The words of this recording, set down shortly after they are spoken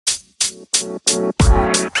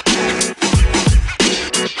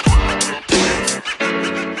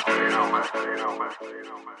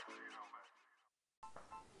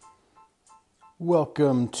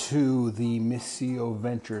Welcome to the Missio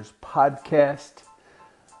Ventures podcast,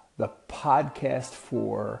 the podcast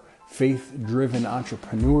for faith-driven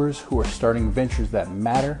entrepreneurs who are starting ventures that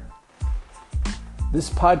matter. This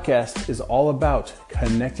podcast is all about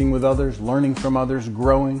connecting with others, learning from others,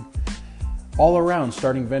 growing, all around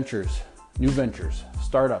starting ventures, new ventures,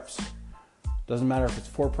 startups. Doesn't matter if it's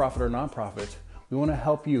for-profit or non-profit, we want to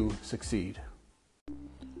help you succeed.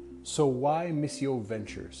 So why Missio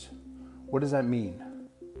Ventures? What does that mean?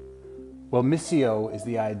 Well, missio is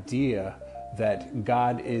the idea that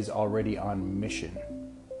God is already on mission.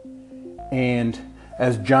 And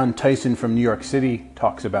as John Tyson from New York City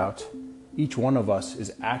talks about, each one of us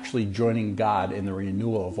is actually joining God in the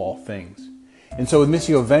renewal of all things. And so with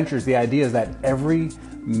Missio Ventures, the idea is that every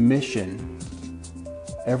mission,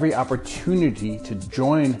 every opportunity to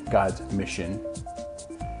join God's mission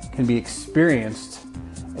can be experienced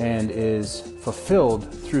and is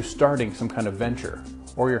fulfilled through starting some kind of venture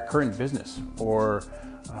or your current business or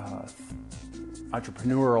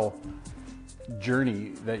entrepreneurial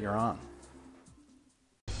journey that you're on.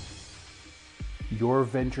 Your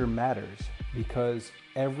venture matters because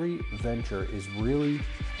every venture is really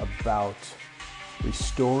about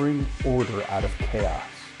restoring order out of chaos.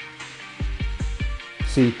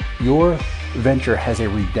 See, your venture has a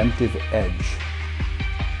redemptive edge,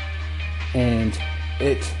 and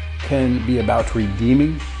it can be about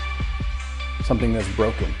redeeming something that's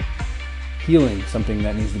broken, healing something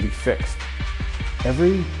that needs to be fixed.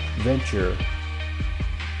 Every venture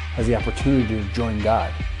has the opportunity to join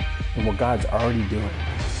God in what God's already doing.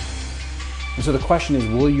 And so the question is,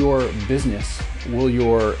 will your business, will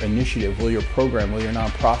your initiative, will your program, will your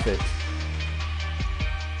nonprofit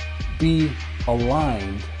be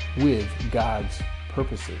aligned with God's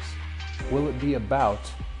purposes? Will it be about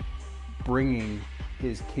bringing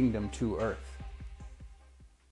His kingdom to earth?